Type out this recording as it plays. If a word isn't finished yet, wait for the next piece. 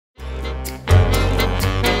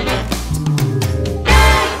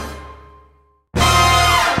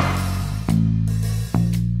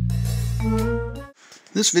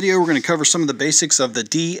In this video we're going to cover some of the basics of the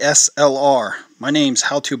DSLR. My name's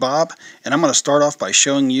How To Bob, and I'm going to start off by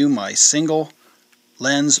showing you my single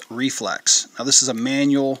lens reflex. Now this is a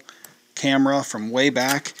manual camera from way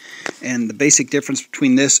back, and the basic difference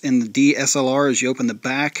between this and the DSLR is you open the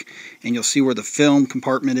back and you'll see where the film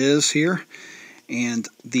compartment is here, and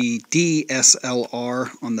the DSLR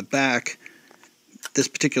on the back, this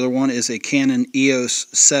particular one is a Canon EOS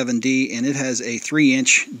 7D, and it has a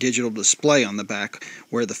 3-inch digital display on the back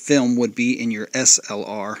where the film would be in your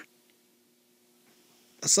SLR.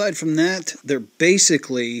 Aside from that, they're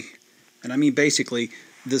basically, and I mean basically,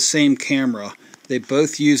 the same camera. They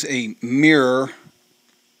both use a mirror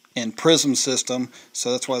and prism system,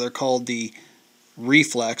 so that's why they're called the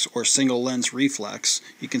reflex or single lens reflex.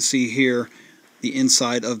 You can see here the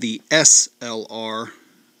inside of the SLR,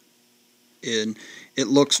 and it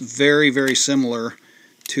looks very, very similar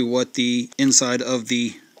to what the inside of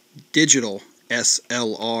the digital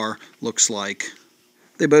SLR looks like.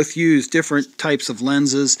 They both use different types of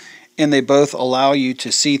lenses, and they both allow you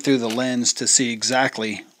to see through the lens to see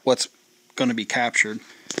exactly what's going to be captured.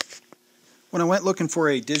 When I went looking for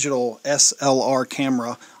a digital SLR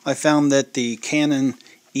camera, I found that the Canon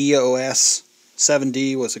EOS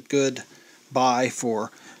 7D was a good buy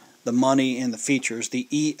for the money and the features. The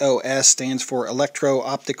EOS stands for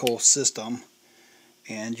Electro-Optical System,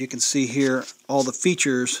 and you can see here all the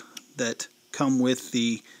features that come with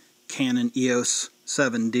the Canon EOS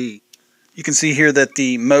 7D. You can see here that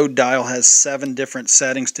the mode dial has 7 different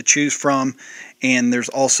settings to choose from, and there's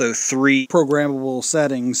also 3 programmable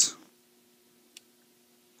settings.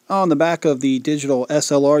 On the back of the digital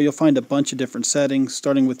SLR you'll find a bunch of different settings,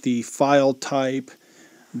 starting with the file type,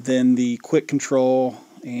 then the quick control,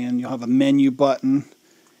 and you'll have a menu button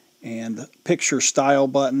and picture style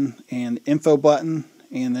button and info button,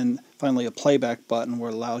 and then finally a playback button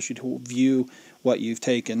where it allows you to view what you've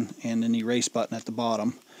taken, and an erase button at the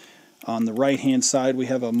bottom. On the right hand side we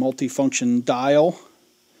have a multifunction dial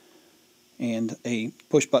and a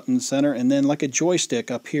push button in the center, and then like a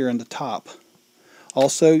joystick up here in the top.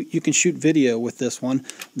 Also, you can shoot video with this one.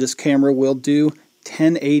 This camera will do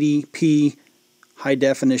 1080p high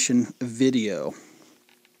definition video.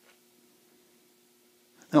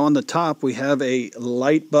 Now on the top we have a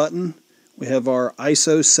light button, we have our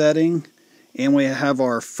ISO setting, and we have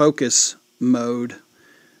our focus mode,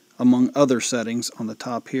 among other settings on the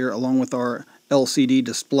top here, along with our LCD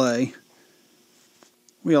display.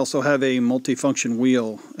 We also have a multifunction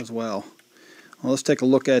wheel as well. Well, let's take a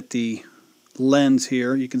look at the lens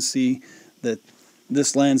here. You can see that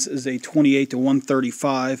this lens is a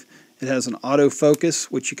 28-135. It has an autofocus,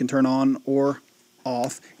 which you can turn on or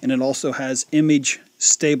off, and it also has image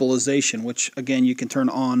stabilization, which again you can turn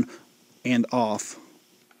on and off.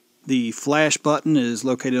 The flash button is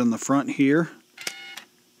located on the front here,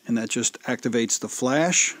 and that just activates the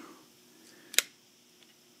flash.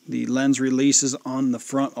 The lens release is on the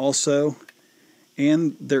front also,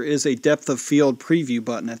 and there is a depth of field preview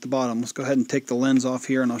button at the bottom. Let's go ahead and take the lens off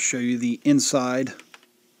here and I'll show you the inside.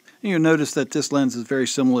 And you'll notice that this lens is very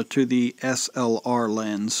similar to the SLR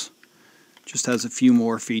lens, just has a few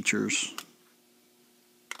more features.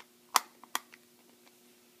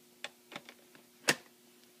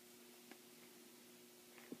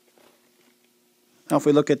 Now if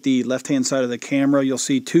we look at the left hand side of the camera, you'll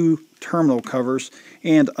see 2 terminal covers,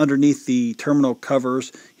 and underneath the terminal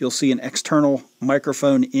covers you'll see an external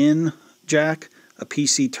microphone in jack, a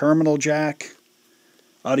PC terminal jack,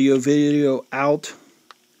 audio video out,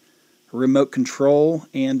 a remote control,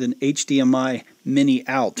 and an HDMI mini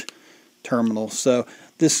out terminal. So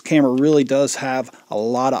this camera really does have a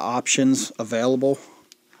lot of options available.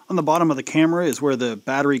 On the bottom of the camera is where the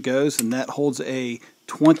battery goes, and that holds a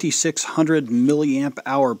 2600 milliamp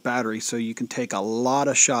hour battery, so you can take a lot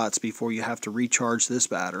of shots before you have to recharge this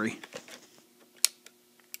battery.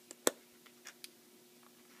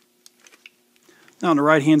 Now on the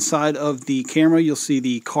right hand side of the camera you'll see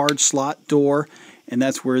the card slot door, and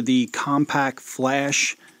that's where the compact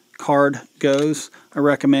flash card goes. I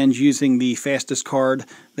recommend using the fastest card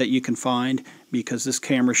that you can find because this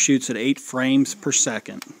camera shoots at 8 frames per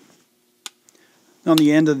second. On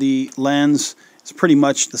the end of the lens, it's pretty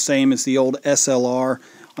much the same as the old SLR.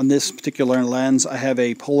 On this particular lens I have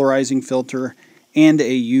a polarizing filter and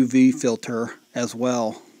a UV filter as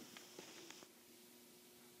well.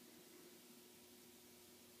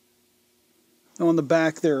 Now on the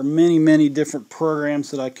back there are many different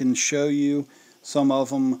programs that I can show you. Some of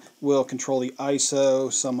them will control the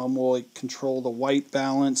ISO, some of them will control the white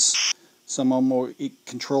balance, some of them will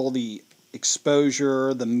control the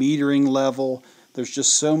exposure, the metering level. There's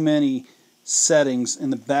just so many settings in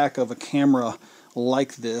the back of a camera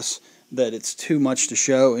like this that it's too much to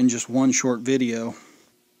show in just one short video.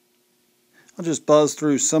 I'll just buzz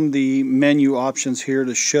through some of the menu options here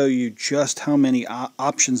to show you just how many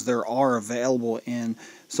options there are available in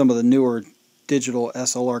some of the newer digital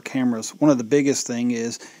SLR cameras. One of the biggest thing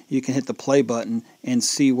is you can hit the play button and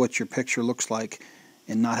see what your picture looks like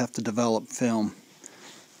and not have to develop film.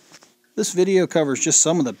 This video covers just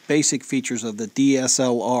some of the basic features of the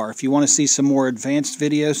DSLR. If you want to see some more advanced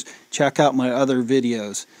videos, check out my other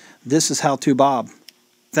videos. This is How To Bob.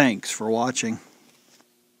 Thanks for watching.